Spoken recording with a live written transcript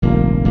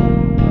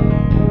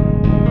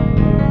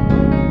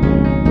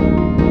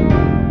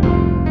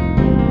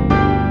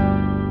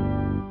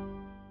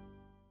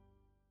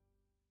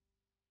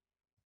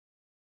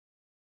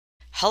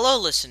Hello,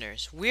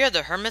 listeners. We are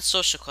the Hermit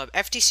Social Club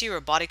FTC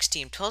Robotics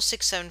Team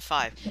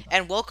 12675,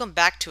 and welcome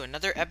back to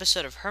another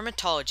episode of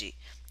Hermitology.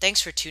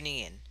 Thanks for tuning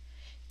in.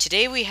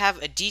 Today we have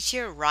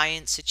Aditya,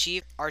 Ryan,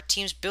 Sachiv, our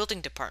team's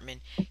building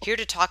department, here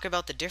to talk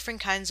about the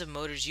different kinds of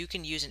motors you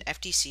can use in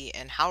FTC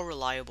and how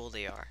reliable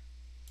they are.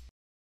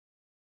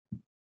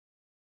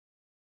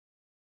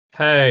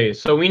 Hey,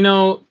 so we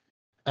know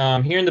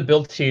here in the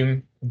build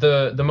team,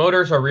 the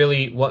motors are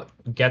really what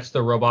gets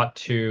the robot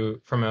to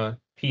from a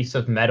piece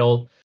of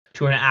metal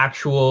to an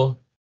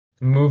actual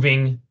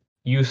moving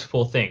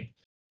useful thing.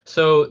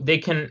 So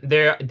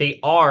they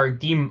are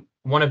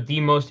one of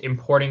the most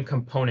important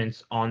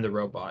components on the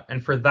robot.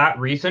 And for that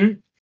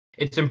reason,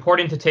 it's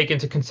important to take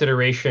into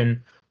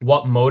consideration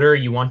what motor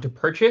you want to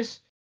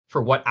purchase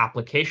for what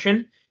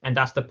application, and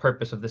that's the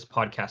purpose of this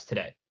podcast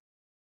today.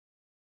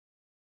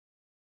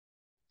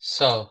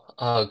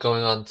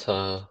 Going on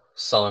to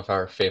some of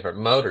our favorite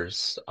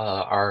motors,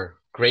 our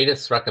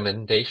greatest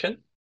recommendation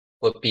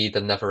would be the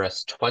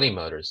Neverest 20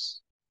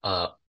 motors,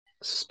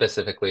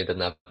 specifically the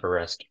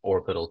Neverest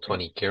Orbital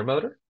 20 gear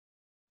motor.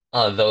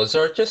 Those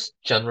are just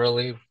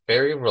generally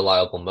very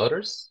reliable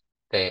motors.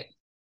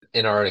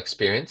 In our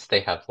experience, they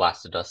have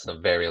lasted us a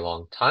very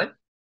long time.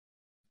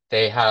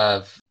 They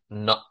have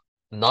not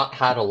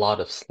had a lot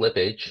of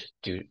slippage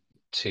due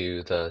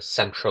to the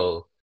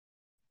central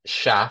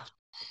shaft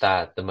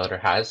that the motor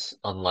has,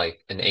 unlike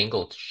an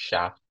angled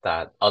shaft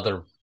that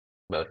other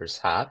motors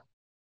have.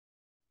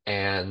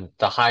 And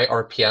the high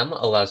RPM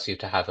allows you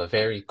to have a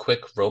very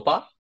quick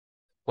robot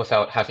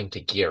without having to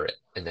gear it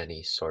in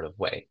any sort of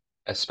way,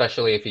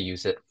 especially if you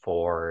use it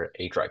for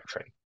a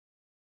drivetrain.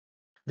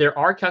 There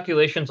are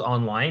calculations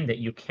online that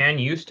you can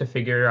use to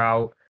figure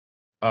out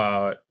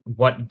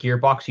what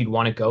gearbox you'd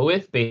want to go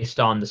with based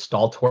on the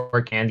stall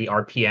torque and the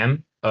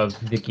RPM of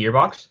the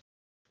gearbox.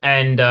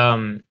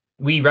 And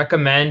we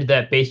recommend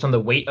that based on the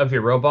weight of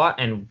your robot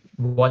and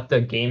what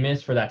the game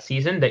is for that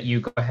season, that you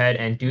go ahead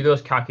and do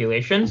those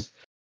calculations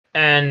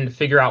and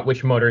figure out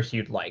which motors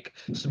you'd like.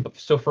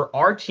 So for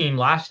our team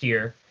last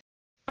year,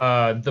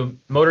 the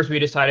motors we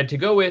decided to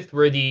go with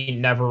were the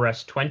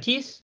Neverest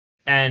 20s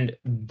and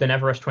the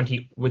Neverest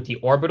 20 with the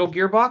orbital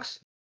gearbox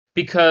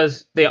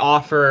because they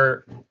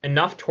offer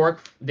enough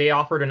torque. They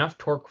offered enough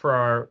torque for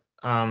our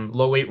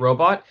low weight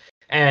robot,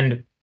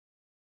 and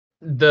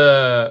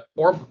the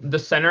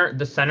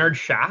centered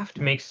shaft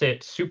makes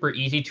it super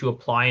easy to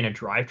apply in a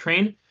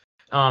drivetrain,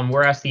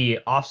 whereas the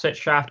offset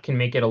shaft can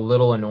make it a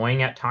little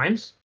annoying at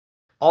times.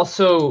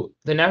 Also,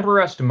 the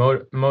Neverest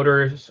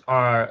motors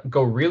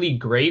go really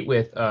great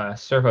with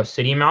servo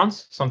city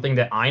mounts, something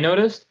that I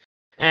noticed.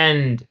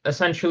 And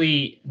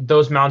essentially,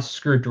 those mounts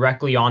screw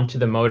directly onto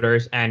the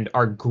motors and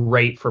are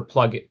great for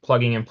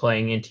plugging and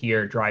playing into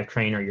your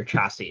drivetrain or your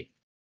chassis.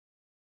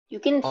 You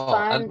can Oh,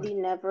 find and the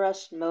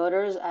Neverest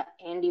motors at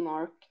Andy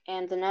Mark,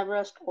 and the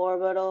Neverest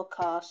Orbital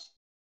costs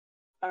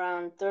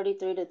around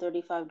 $33 to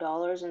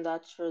 $35, and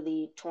that's for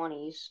the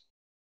 20s.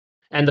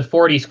 And the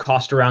 40s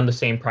cost around the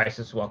same price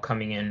as well,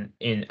 coming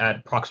in at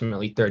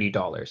approximately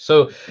 $30.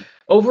 So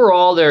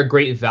overall, they're a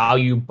great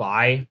value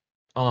buy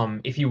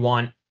if you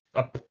want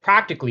a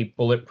practically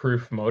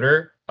bulletproof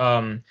motor.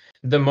 The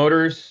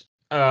motors,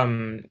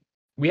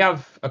 we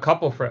have a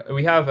couple.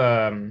 We have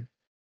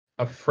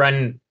a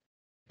friend,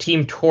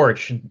 Team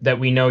Torch, that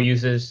we know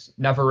uses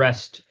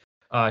Neverest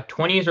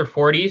 20s or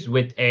 40s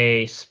with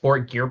a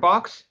sport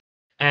gearbox,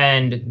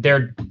 and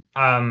they're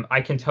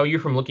I can tell you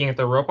from looking at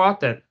the robot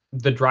that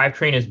the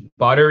drivetrain is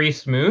buttery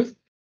smooth,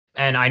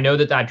 and I know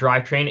that that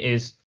drivetrain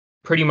is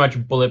pretty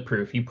much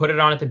bulletproof. You put it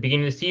on at the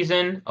beginning of the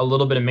season, a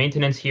little bit of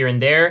maintenance here and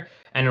there,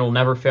 and it'll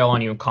never fail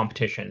on you in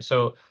competition.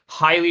 So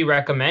highly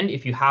recommend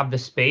if you have the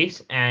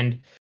space and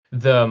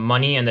the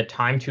money and the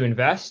time to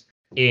invest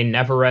in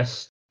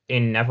Neverest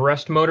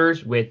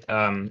motors with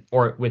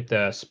or with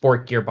the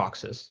sport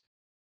gearboxes.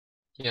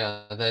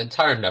 yeah, the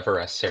entire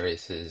Neverest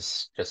series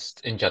is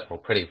just in general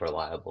pretty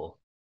reliable,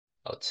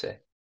 I would say.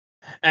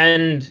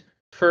 And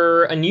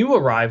for a new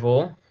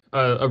arrival,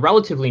 a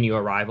relatively new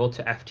arrival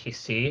to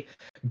FTC,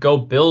 Go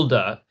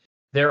Builda,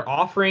 their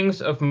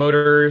offerings of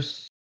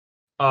motors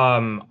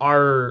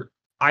are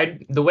I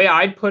the way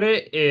I'd put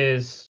it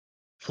is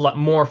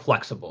more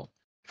flexible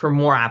for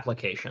more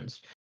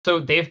applications.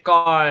 So they've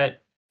got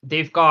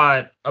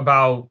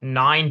about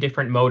 9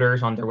 different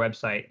motors on their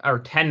website, or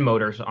 10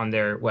 motors on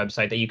their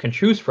website that you can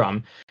choose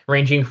from,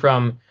 ranging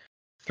from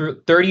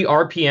through 30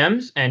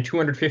 RPMs and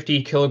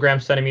 250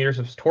 kilogram centimeters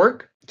of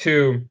torque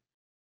to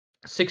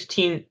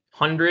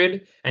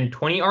 1620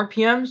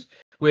 RPMs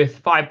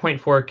with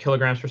 5.4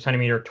 kilograms per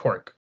centimeter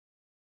torque.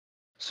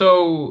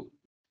 So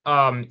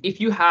if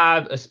you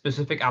have a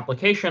specific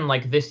application,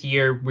 like this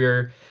year,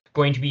 we're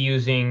going to be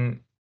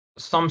using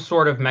some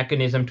sort of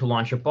mechanism to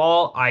launch a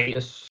ball. I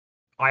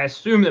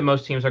assume that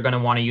most teams are going to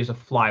want to use a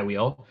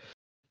flywheel.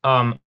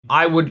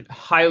 I would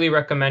highly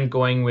recommend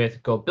going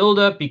with Go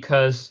Builda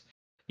because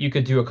you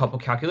could do a couple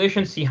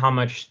calculations, see how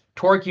much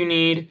torque you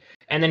need,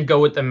 and then go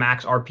with the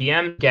max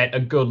RPM, get a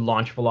good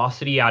launch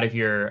velocity out of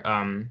your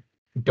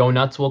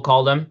donuts, we'll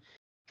call them,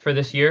 for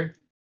this year.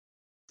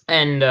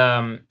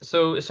 And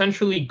so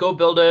essentially,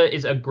 GoBuilder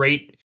is a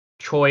great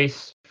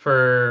choice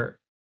for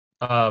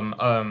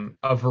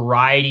a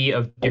variety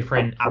of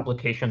different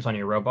applications on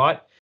your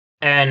robot.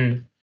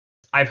 And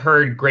I've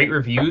heard great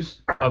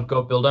reviews of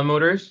GoBuilder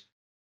motors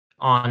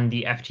on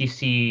the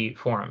FTC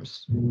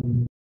forums.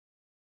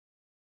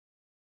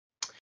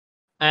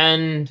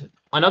 And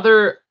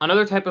another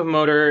type of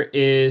motor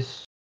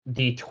is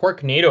the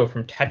Torquenado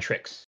from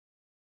Tetrix.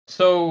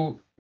 So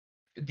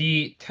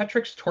the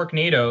Tetrix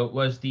Torquenado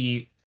was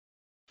the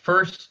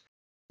first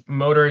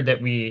motor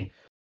the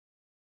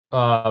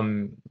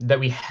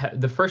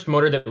first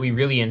motor that we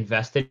really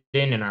invested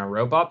in our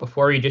robot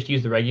before we just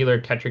used the regular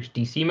Tetrix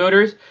DC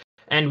motors,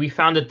 and we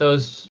found that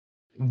those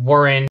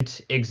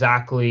weren't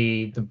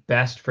exactly the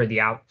best for the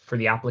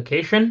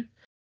application.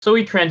 So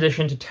we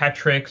transitioned to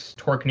Tetrix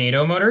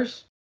Torquenado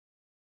motors.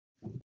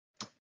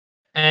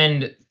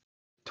 And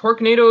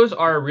Torquenados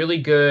are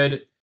really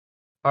good,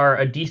 are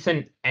a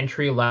decent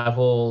entry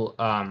level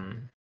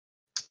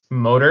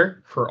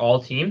motor for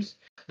all teams.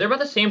 They're about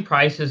the same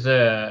price as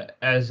a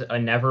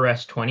Never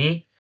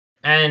S20,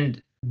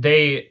 and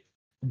they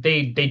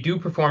do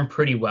perform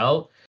pretty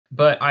well.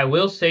 But I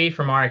will say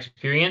from our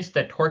experience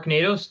that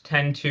Torquenados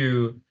tend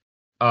to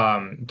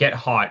get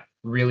hot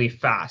really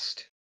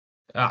fast.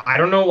 I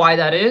don't know why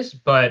that is,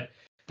 but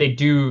they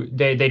do.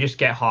 They just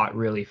get hot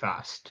really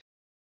fast.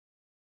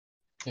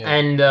 Yeah.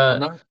 And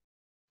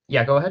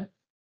yeah, go ahead.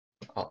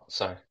 Oh,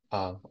 sorry.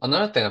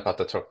 Another thing about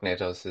the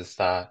Torquenados is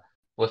that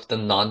with the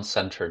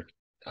non-centered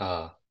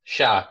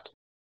shaft,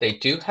 they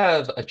do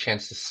have a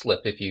chance to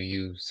slip if you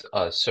use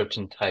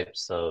certain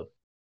types of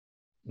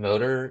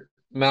motor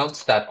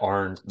mounts that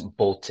aren't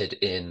bolted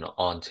in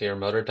onto your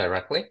motor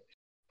directly.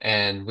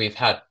 And we've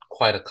had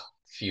quite a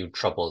few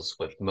troubles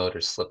with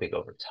motors slipping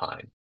over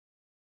time.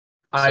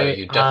 So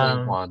you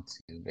definitely want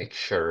to make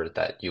sure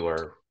that you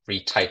are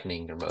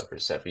retightening your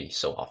motors every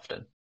so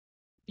often.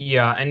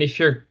 Yeah, and if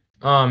you're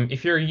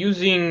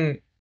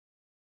using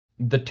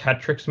the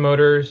Tetrix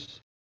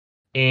motors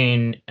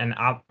in an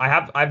app,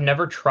 I've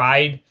never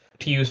tried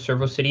to use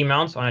Servo City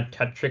mounts on a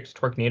Tetrix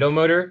Torquenado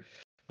motor,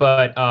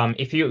 but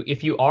if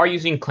you are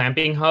using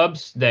clamping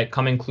hubs that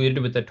come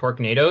included with the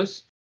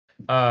Torquenados,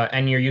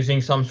 and you're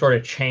using some sort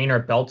of chain or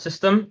belt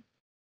system,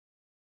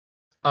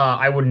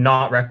 I would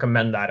not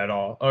recommend that at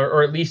all,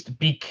 or at least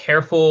be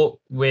careful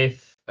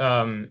with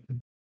your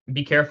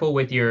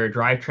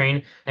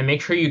drivetrain and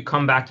make sure you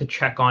come back to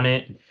check on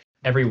it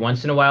every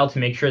once in a while to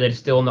make sure that it's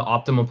still in the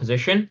optimal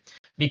position,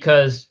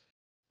 because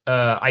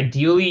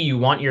ideally you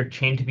want your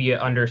chain to be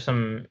under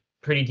some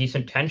pretty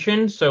decent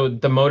tension, so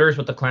the motors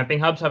with the clamping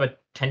hubs have a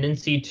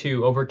tendency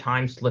to over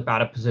time slip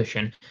out of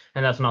position,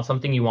 and that's not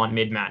something you want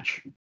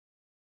mid-match.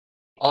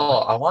 Oh,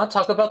 I want to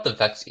talk about the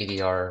Vex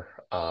EDR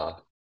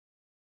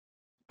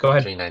Go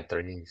ahead.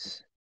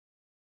 393s.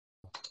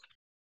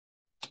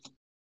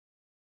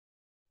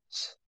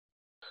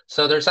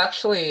 So there's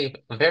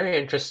actually a very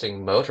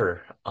interesting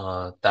motor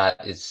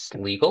that is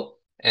legal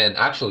and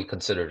actually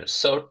considered a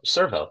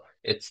servo.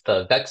 It's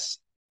the Vex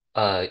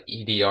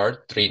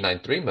EDR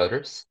 393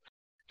 motors.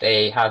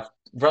 They have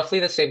roughly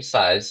the same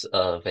size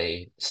of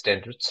a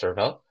standard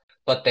servo,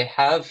 but they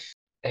have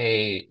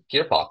a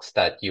gearbox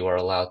that you are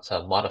allowed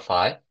to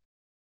modify.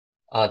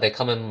 They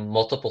come in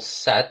multiple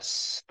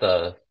sets,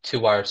 the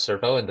 2-wire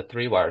servo and the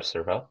 3-wire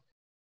servo.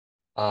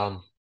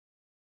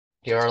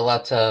 You're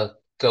allowed to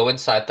go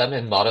inside them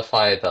and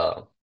modify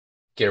the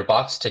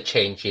gearbox to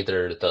change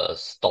either the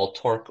stall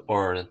torque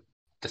or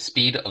the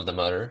speed of the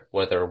motor,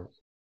 whether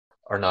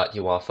or not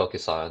you want to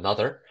focus on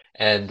another.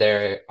 And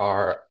there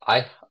are,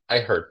 I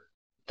heard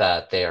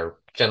that they are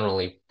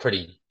generally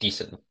pretty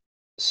decent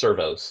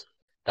servos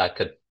that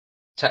could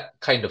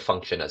kind of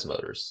function as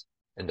motors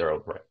in their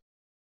own right.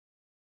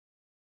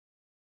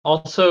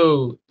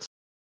 Also,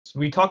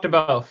 we talked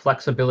about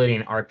flexibility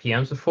and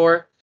RPMs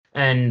before,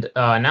 and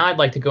now I'd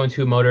like to go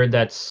into a motor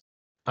that's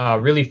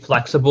really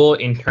flexible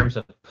in terms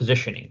of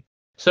positioning.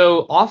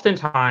 So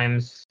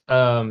oftentimes,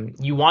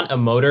 you want a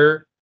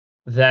motor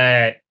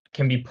that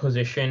can be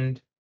positioned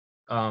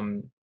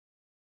in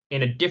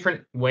a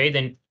different way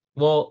than,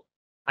 well,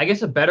 I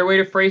guess a better way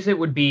to phrase it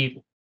would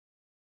be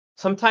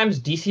sometimes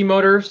DC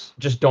motors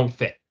just don't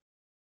fit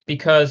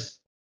because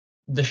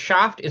the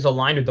shaft is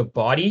aligned with the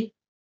body,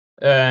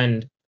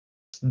 and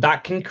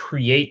that can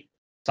create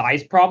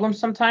size problems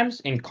sometimes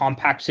in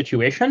compact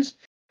situations.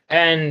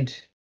 And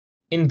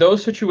in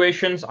those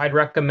situations, I'd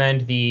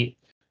recommend the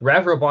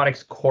Rev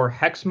Robotics Core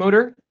Hex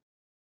motor.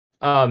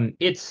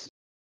 Its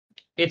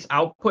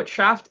output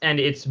shaft and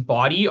its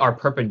body are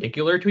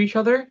perpendicular to each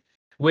other,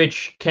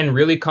 which can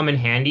really come in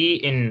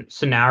handy in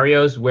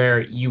scenarios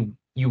where you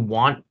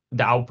want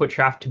the output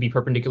shaft to be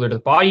perpendicular to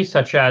the body,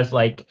 such as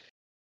like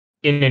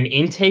in an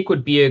intake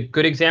would be a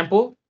good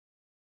example.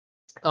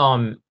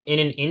 In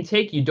an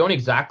intake, you don't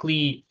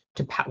exactly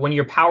when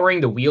you're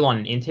powering the wheel on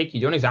an intake,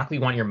 you don't exactly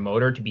want your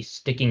motor to be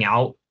sticking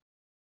out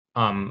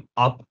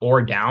up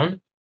or down.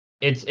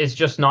 It's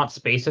just not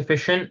space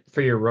efficient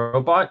for your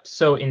robot.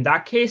 So in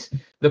that case,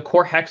 the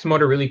Core Hex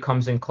motor really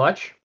comes in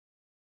clutch.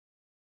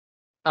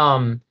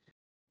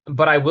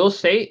 But I will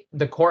say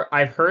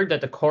I've heard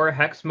that the Core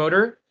Hex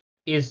motor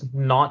is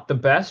not the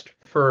best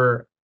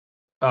for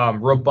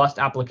robust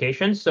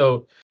applications.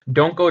 So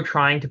don't go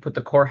trying to put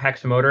the Core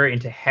Hex motor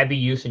into heavy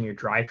use in your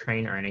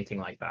drivetrain or anything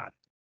like that.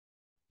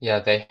 Yeah,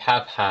 they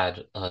have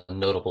had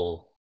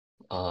notable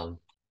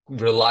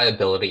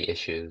reliability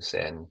issues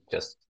and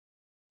just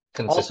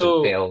consistent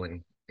Also,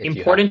 failing if you have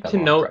important to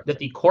them on note drive. that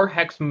the Core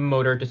Hex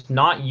motor does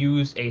not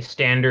use a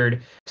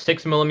standard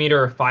 6 mm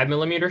or 5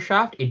 mm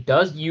shaft. It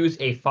does use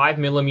a 5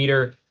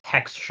 mm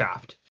hex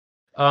shaft.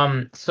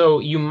 So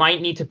you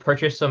might need to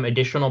purchase some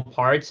additional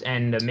parts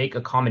and make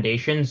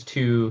accommodations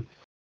to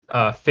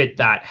fit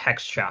that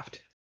hex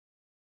shaft.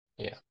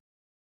 Yeah.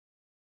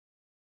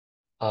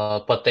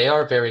 But they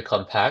are very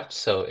compact,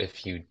 so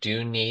if you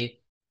do need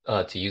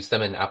to use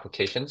them in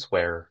applications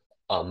where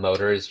a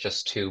motor is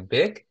just too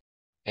big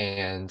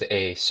and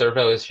a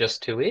servo is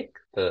just too weak,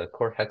 the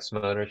Core Hex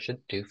motor should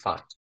do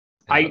fine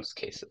in I most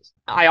cases.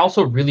 I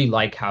also really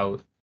like how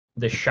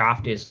the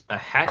shaft is a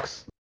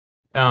hex.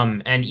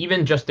 And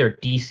even just their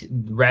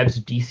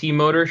Rev's DC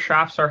motor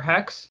shafts are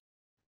hex.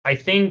 I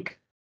think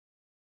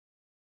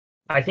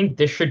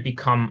this should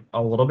become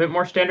a little bit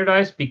more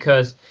standardized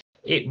because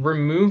it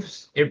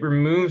removes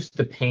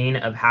the pain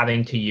of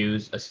having to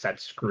use a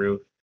set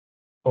screw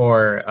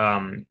or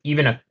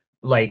even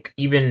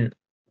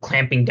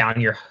clamping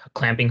down your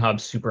clamping hub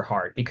super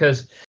hard,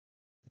 because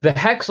the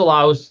hex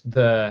allows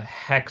the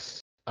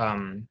hex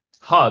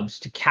hubs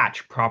to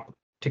catch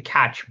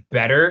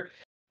better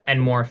and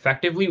more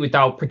effectively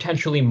without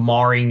potentially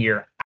marring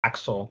your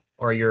axle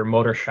or your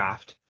motor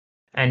shaft.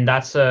 And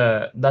that's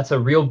a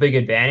real big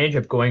advantage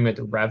of going with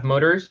rev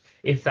motors.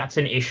 If that's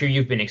an issue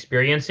you've been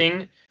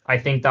experiencing, I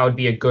think that would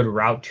be a good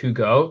route to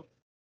go.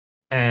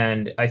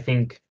 And I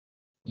think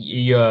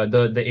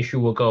the issue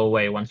will go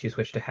away once you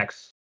switch to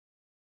hex.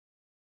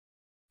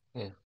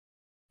 Yeah.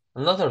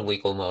 Another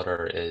legal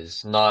motor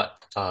is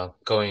not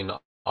going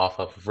off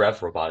of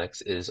Rev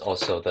Robotics is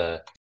also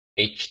the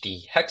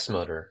HD Hex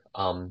motor.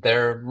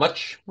 They're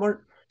much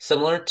more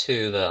similar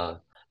to the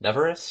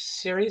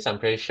Neverest series. I'm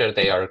pretty sure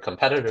they are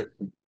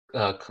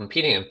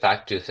competing, in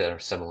fact, due to their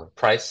similar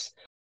price.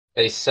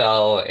 They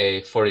sell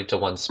a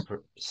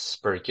 40-to-1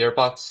 spur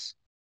gearbox,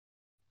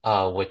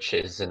 which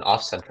is an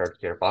off-centered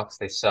gearbox.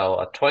 They sell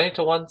a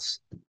 20-to-1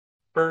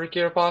 spur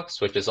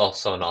gearbox, which is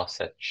also an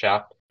offset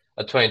shaft,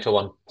 a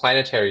 20-to-1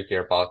 planetary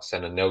gearbox,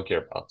 and a no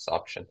gearbox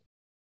option.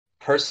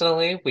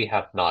 Personally, we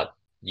have not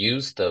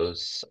used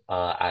those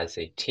as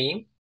a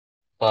team,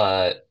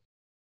 but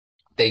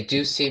they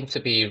do seem to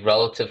be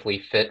relatively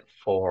fit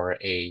for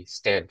a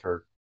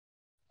standard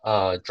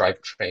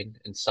drivetrain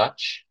and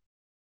such.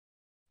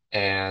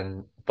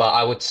 But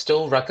I would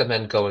still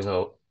recommend going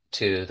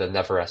to the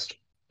Neverest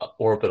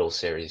Orbital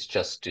series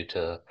just due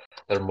to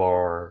their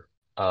more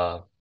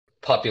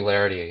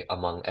popularity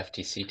among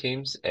FTC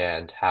teams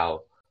and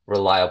how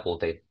reliable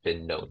they've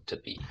been known to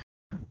be.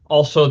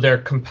 Also,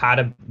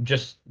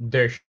 just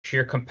their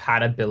sheer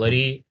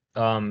compatibility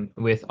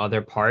with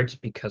other parts,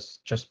 because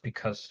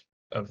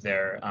of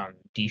their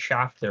D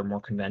shaft, their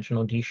more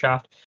conventional D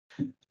shaft.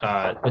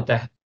 With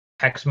the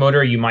hex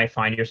motor, you might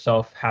find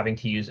yourself having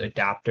to use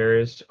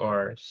adapters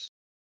or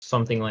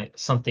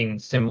something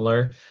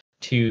similar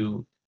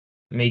to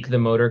make the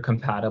motor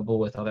compatible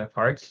with other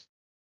parts.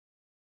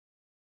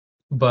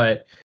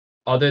 But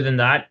other than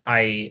that,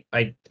 I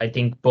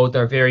think both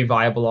are very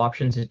viable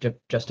options. It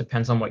just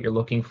depends on what you're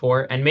looking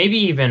for, and maybe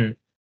even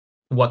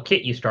what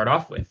kit you start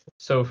off with.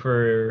 So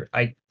for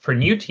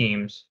new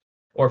teams,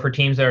 or for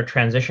teams that are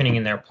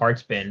transitioning their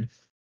parts bin,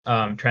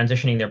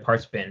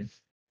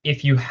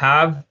 if you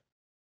have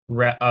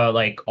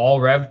like all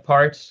rev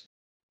parts,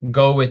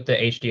 go with the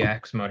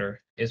HDX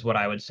motor is what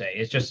I would say.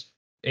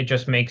 It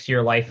just makes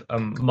your life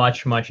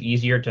much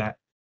easier to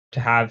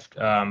have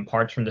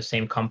parts from the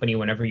same company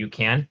whenever you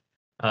can,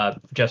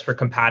 just for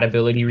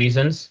compatibility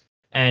reasons.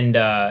 And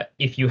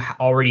if you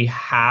already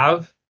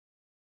have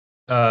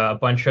a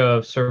bunch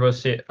of Servo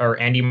City or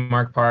Andy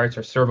Mark parts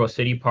or Servo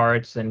City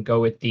parts, then go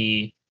with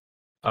the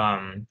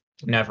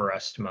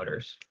Neverest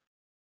motors.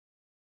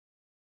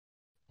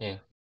 Yeah.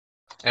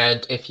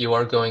 And if you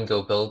are going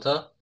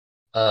GoBuilda,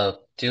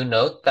 do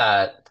note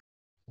that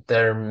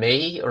there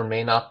may or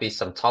may not be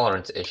some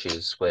tolerance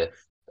issues with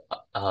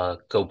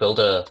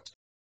GoBuilda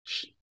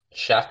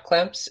shaft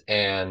clamps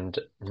and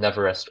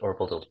Neverest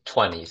Orbital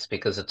 20s,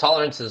 because the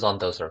tolerances on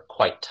those are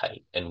quite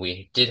tight, and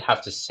we did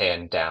have to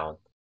sand down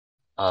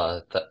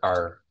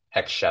our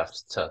hex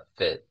shafts to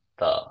fit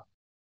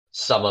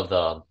some of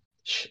the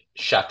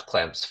shaft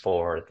clamps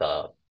for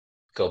the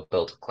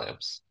GoBuilda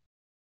clamps.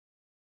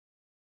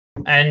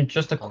 And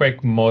just a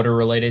quick motor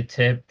related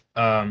tip.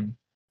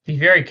 Be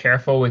very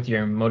careful with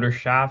your motor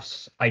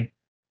shafts. I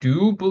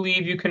do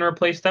believe you can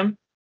replace them,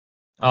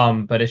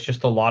 but it's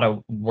just a lot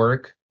of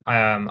work.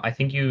 I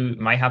think you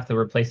might have to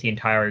replace the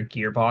entire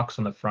gearbox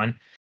on the front.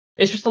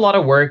 It's just a lot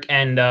of work,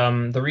 and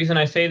the reason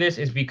I say this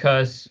is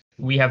because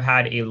we have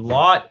had a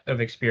lot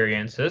of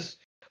experiences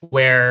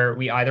where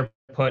we either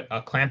put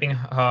a clamping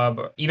hub,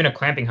 or even a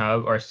clamping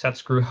hub or a set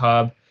screw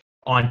hub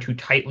on too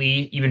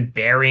tightly. Even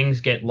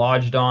bearings get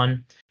lodged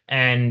on,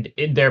 and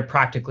they're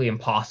practically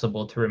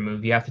impossible to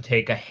remove. You have to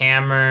take a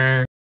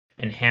hammer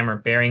and hammer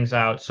bearings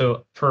out.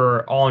 So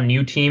for all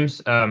new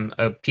teams,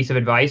 a piece of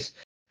advice: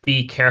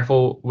 be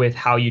careful with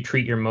how you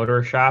treat your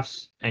motor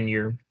shafts, and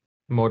your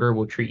motor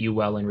will treat you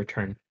well in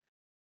return.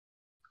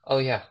 Oh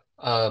yeah.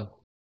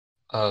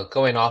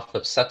 Going off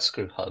of set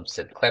screw hubs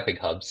and clamping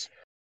hubs,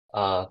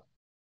 uh,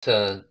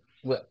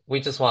 we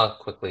just want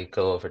to quickly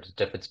go over the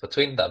difference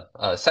between them.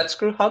 Set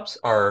screw hubs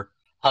are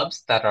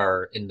hubs that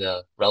are in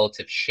the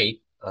relative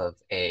shape of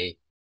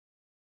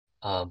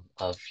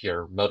of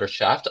your motor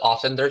shaft.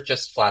 Often they're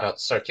just flat out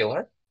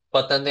circular,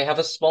 but then they have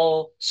a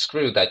small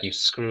screw that you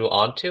screw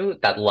onto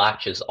that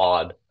latches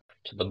on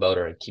to the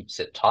motor and keeps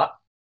it taut.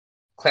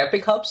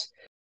 Clamping hubs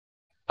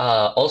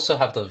also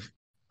have the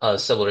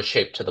similar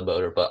shape to the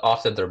motor, but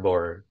often they're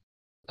more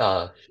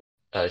uh,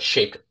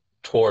 shaped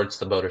towards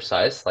the motor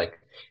size. Like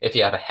if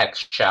you have a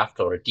hex shaft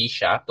or a D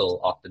shaft,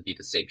 they'll often be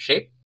the same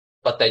shape.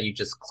 But then you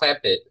just clamp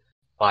it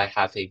by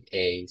having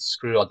a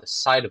screw on the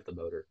side of the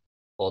motor.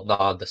 Well, not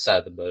on the side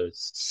of the motor,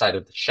 side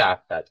of the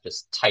shaft that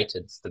just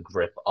tightens the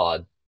grip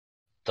on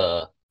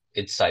the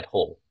inside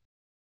hole.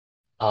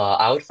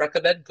 I would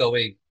recommend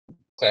going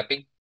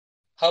clamping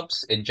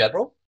hubs in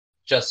general,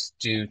 just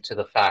due to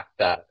the fact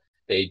that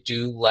they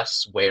do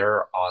less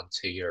wear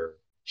onto your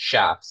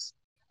shafts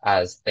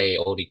as they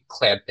only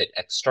clamp it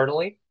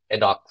externally and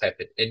not clamp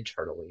it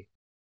internally.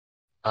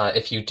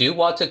 If you do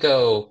want to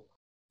go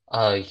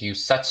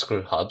use set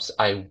screw hubs,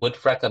 I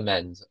would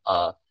recommend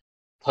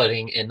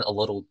putting in a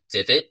little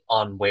divot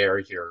on where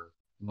your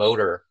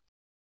motor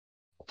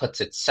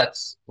puts its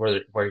sets,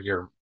 where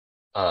your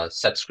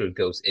set screw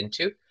goes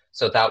into,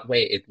 so that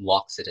way it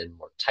locks it in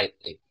more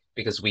tightly.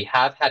 Because we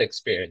have had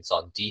experience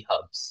on D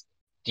hubs,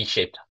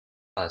 D-shaped,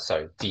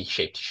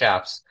 D-shaped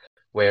shafts,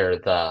 where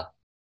the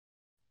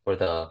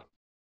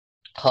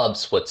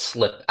hubs would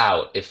slip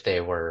out if they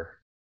were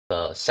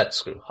the set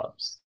screw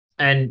hubs.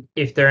 And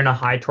if they're in a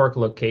high torque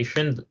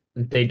location,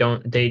 they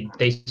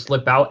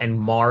slip out and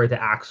mar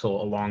the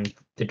axle along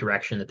the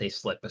direction that they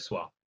slip as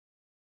well,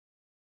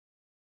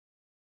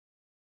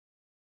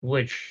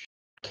 which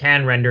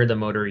can render the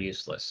motor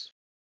useless.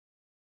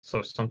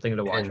 So something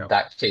to watch In out.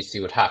 that case,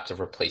 you would have to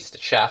replace the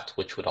shaft,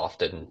 which would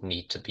often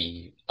need to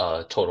be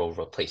a total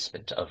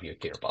replacement of your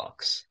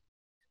gearbox,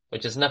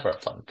 which is never a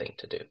fun thing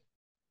to do,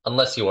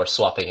 unless you are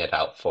swapping it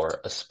out for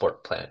a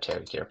sport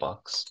planetary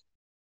gearbox.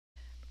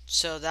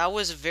 So that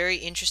was a very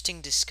interesting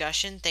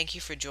discussion. Thank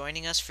you for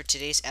joining us for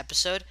today's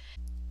episode.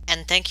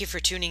 And thank you for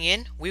tuning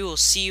in. We will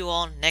see you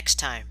all next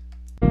time.